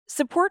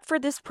Support for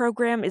this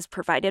program is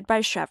provided by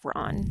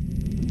Chevron.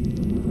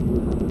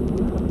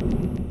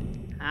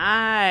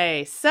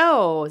 Hi.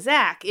 So,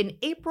 Zach, in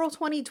April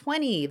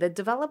 2020, the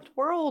developed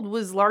world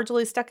was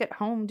largely stuck at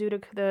home due to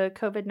the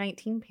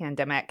COVID-19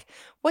 pandemic.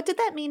 What did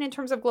that mean in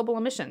terms of global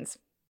emissions?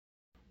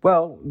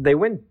 Well, they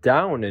went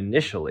down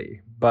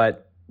initially,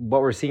 but what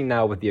we're seeing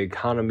now with the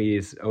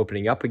economies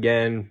opening up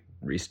again,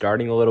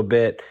 restarting a little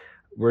bit,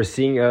 we're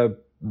seeing a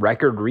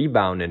record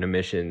rebound in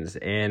emissions,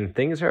 and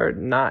things are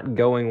not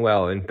going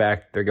well. In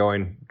fact, they're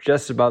going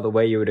just about the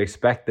way you would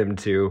expect them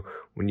to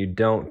when you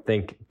don't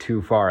think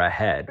too far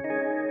ahead.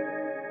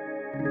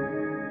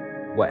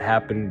 What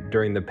happened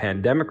during the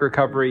pandemic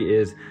recovery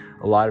is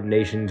a lot of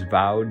nations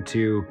vowed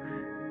to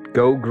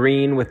go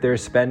green with their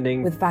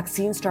spending. With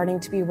vaccines starting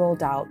to be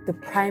rolled out, the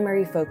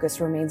primary focus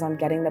remains on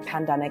getting the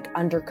pandemic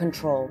under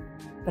control.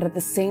 But at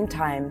the same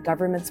time,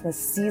 governments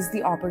must seize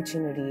the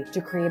opportunity to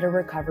create a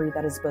recovery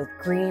that is both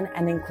green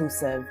and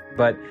inclusive.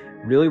 But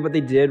really what they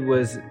did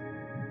was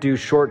do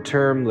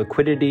short-term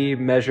liquidity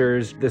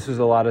measures. This was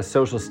a lot of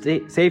social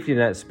safety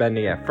net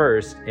spending at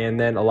first, and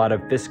then a lot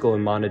of fiscal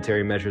and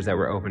monetary measures that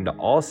were open to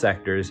all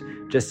sectors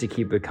just to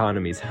keep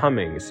economies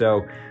humming.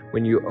 So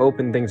when you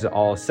open things to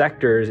all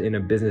sectors in a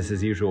business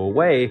as usual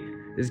way,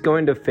 is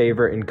going to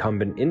favor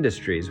incumbent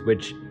industries,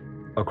 which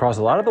across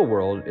a lot of the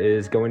world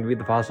is going to be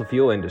the fossil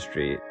fuel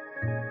industry.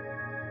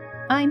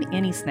 I'm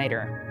Annie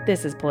Snyder.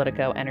 This is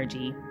Politico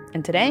Energy.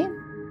 And today,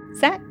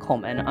 Zach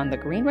Coleman on the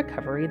green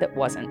recovery that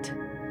wasn't.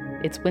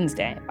 It's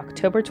Wednesday,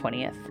 October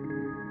 20th.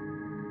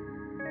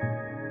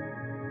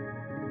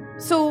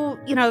 So,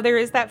 there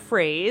is that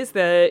phrase,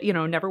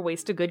 never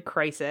waste a good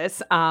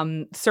crisis.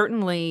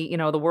 Certainly,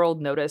 the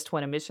world noticed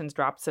when emissions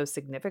dropped so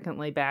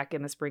significantly back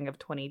in the spring of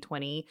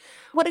 2020.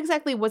 What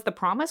exactly was the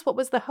promise? What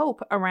was the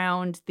hope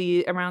around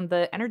the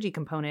energy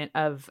component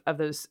of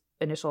those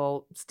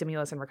initial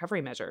stimulus and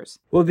recovery measures?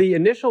 Well, the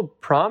initial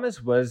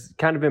promise was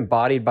kind of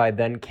embodied by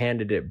then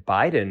candidate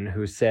Biden,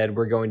 who said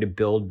we're going to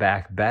build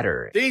back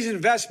better. These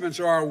investments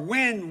are a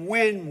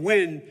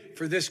win-win-win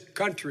for this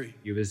country.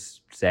 He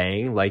was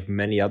saying, like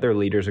many other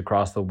leaders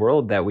across the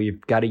world, that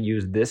we've got to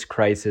use this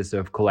crisis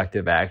of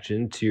collective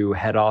action to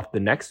head off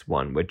the next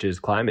one, which is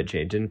climate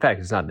change. In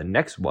fact, it's not the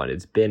next one.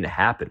 It's been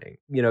happening.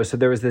 So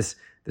there was this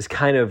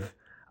kind of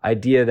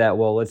idea that,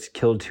 well, let's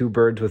kill two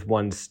birds with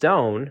one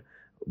stone.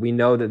 We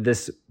know that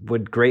this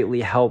would greatly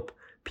help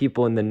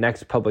people in the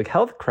next public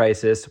health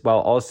crisis while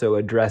also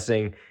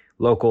addressing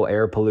local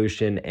air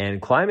pollution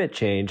and climate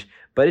change.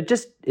 But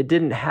it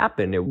didn't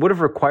happen. It would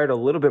have required a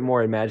little bit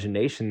more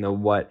imagination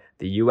than what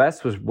the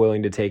U.S. was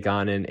willing to take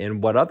on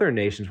and what other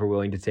nations were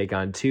willing to take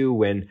on too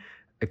when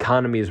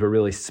economies were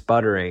really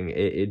sputtering.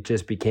 It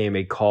just became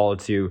a call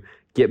to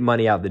get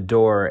money out the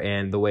door.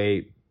 And the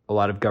way a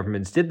lot of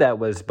governments did that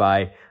was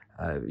by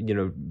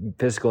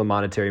fiscal and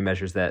monetary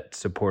measures that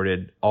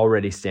supported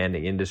already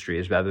standing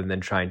industries rather than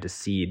trying to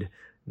seed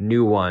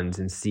new ones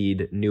and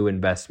seed new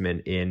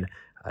investment in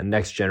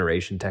next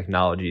generation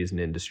technologies and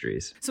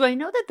industries. So I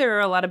know that there are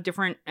a lot of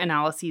different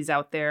analyses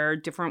out there,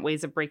 different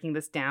ways of breaking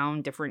this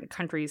down, different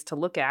countries to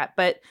look at.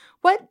 But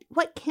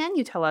what can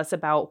you tell us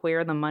about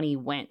where the money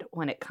went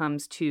when it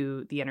comes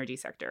to the energy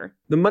sector?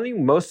 The money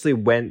mostly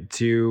went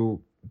to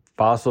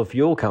fossil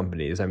fuel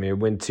companies. I mean, it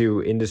went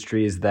to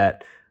industries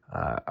that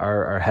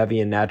are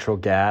heavy in natural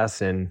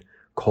gas and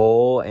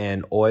coal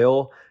and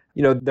oil.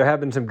 There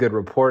have been some good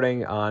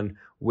reporting on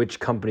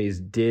which companies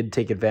did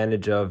take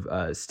advantage of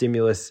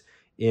stimulus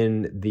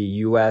in the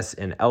U.S.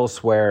 and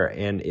elsewhere,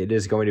 and it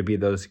is going to be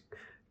those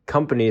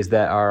companies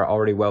that are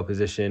already well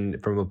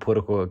positioned from a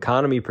political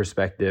economy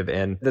perspective,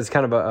 and that's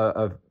kind of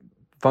a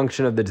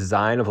function of the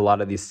design of a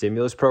lot of these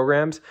stimulus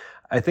programs.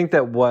 I think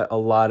that what a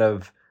lot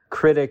of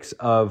critics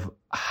of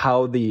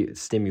how the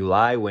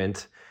stimuli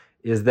went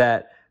is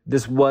that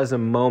this was a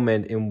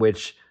moment in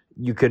which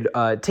you could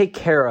take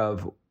care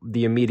of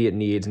the immediate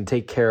needs and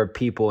take care of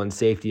people and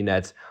safety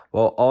nets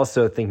while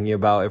also thinking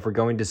about, if we're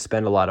going to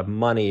spend a lot of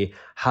money,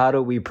 how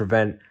do we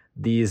prevent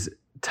these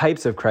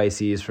types of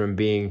crises from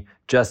being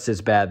just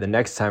as bad the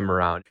next time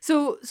around?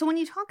 So when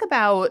you talk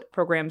about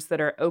programs that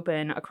are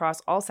open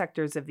across all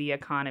sectors of the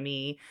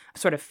economy,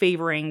 sort of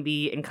favoring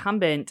the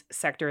incumbent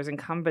sectors,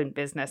 incumbent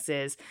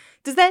businesses,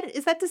 is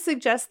that to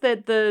suggest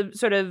that the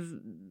sort of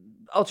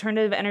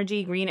alternative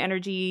energy, green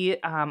energy,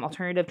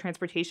 alternative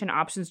transportation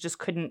options just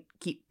couldn't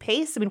keep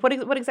pace? I mean,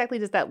 what exactly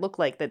does that look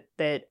like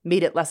that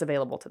made it less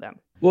available to them?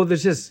 Well,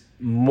 there's just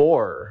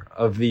more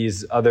of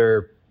these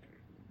other,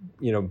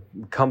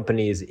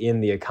 companies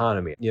in the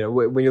economy.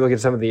 When you look at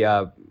some of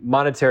the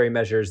monetary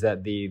measures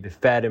that the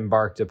Fed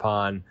embarked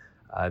upon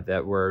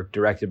that were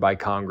directed by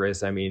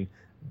Congress, I mean,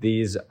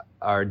 these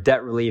are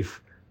debt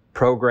relief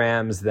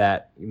programs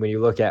that when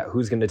you look at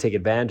who's going to take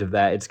advantage of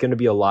that, it's going to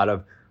be a lot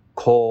of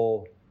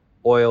coal,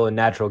 oil and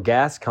natural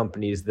gas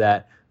companies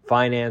that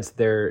finance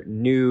their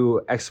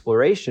new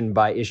exploration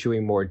by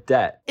issuing more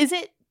debt. Is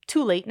it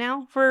too late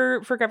now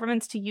for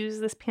governments to use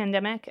this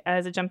pandemic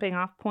as a jumping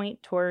off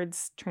point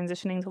towards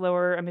transitioning to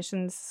lower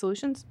emissions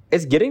solutions?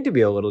 It's getting to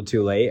be a little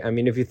too late. I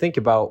mean, if you think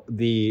about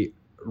the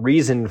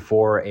reason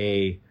for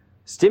a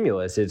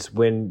stimulus. It's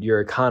when your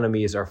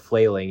economies are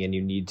flailing and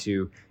you need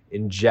to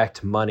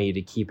inject money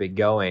to keep it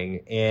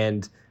going.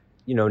 And,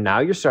 now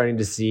you're starting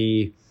to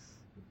see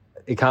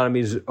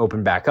economies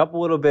open back up a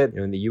little bit.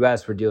 In the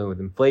US, we're dealing with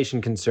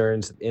inflation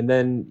concerns. And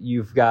then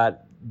you've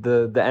got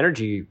the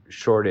energy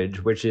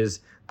shortage, which is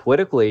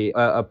politically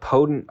a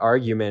potent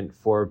argument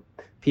for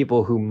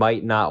people who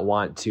might not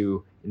want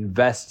to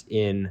invest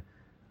in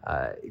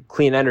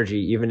clean energy,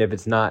 even if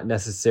it's not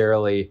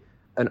necessarily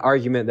an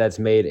argument that's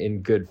made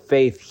in good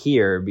faith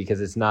here, because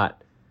it's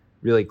not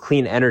really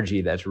clean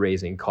energy that's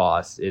raising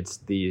costs. It's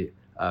the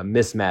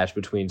mismatch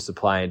between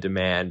supply and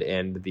demand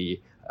and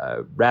the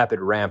rapid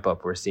ramp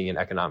up we're seeing in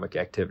economic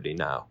activity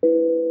now.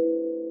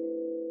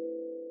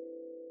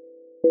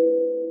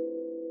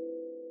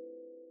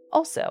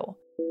 Also,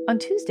 on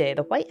Tuesday,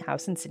 the White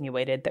House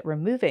insinuated that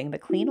removing the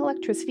Clean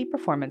Electricity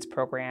Performance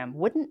Program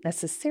wouldn't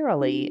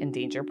necessarily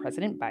endanger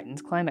President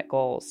Biden's climate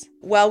goals.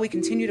 While we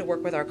continue to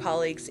work with our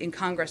colleagues in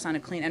Congress on a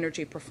clean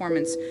energy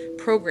performance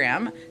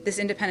program, this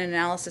independent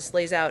analysis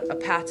lays out a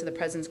path to the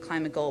president's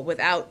climate goal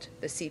without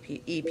the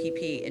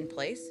EPP in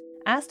place.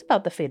 Asked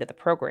about the fate of the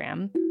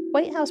program,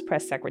 White House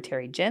Press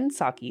Secretary Jen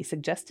Psaki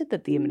suggested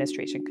that the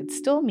administration could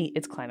still meet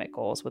its climate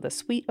goals with a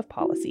suite of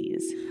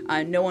policies.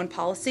 No one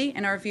policy,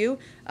 in our view,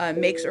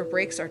 makes or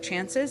breaks our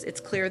chances. It's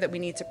clear that we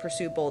need to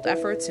pursue bold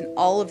efforts in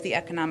all of the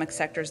economic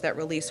sectors that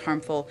release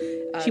harmful...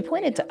 She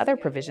pointed to other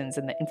provisions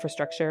in the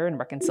infrastructure and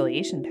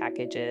reconciliation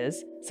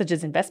packages, such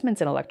as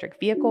investments in electric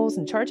vehicles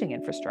and charging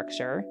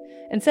infrastructure,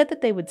 and said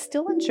that they would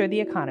still ensure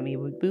the economy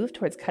would move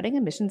towards cutting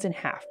emissions in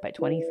half by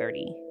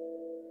 2030.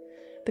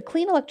 The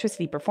Clean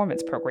Electricity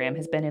Performance Program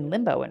has been in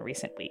limbo in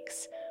recent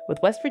weeks, with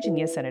West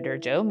Virginia Senator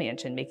Joe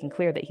Manchin making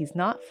clear that he's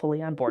not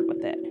fully on board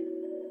with it.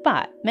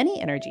 But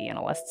many energy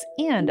analysts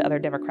and other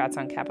Democrats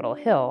on Capitol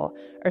Hill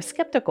are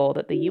skeptical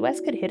that the U.S.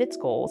 could hit its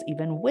goals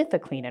even with a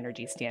clean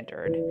energy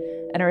standard,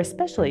 and are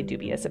especially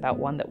dubious about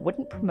one that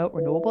wouldn't promote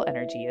renewable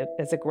energy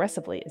as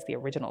aggressively as the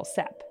original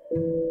SEP.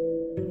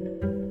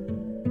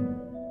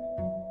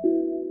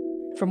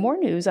 For more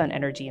news on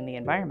energy and the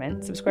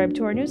environment, subscribe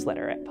to our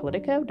newsletter at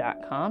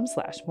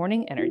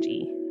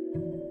politico.com/morningenergy.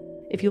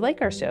 If you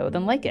like our show,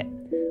 then like it.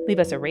 Leave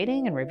us a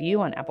rating and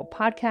review on Apple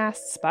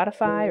Podcasts,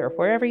 Spotify, or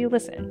wherever you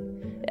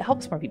listen. It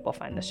helps more people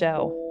find the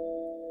show.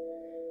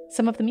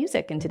 Some of the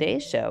music in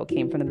today's show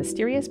came from the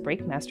mysterious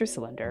Breakmaster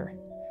Cylinder.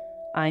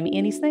 I'm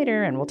Annie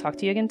Snyder, and we'll talk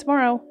to you again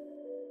tomorrow.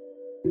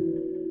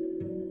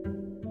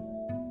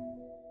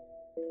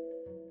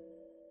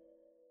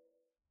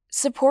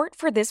 Support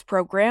for this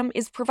program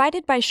is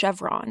provided by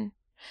Chevron.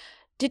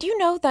 Did you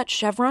know that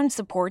Chevron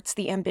supports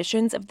the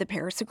ambitions of the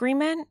Paris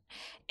Agreement?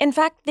 In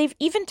fact, they've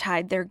even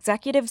tied their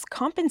executives'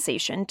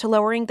 compensation to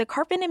lowering the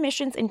carbon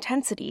emissions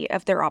intensity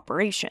of their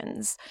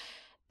operations.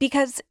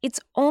 Because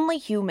it's only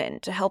human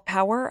to help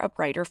power a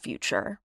brighter future.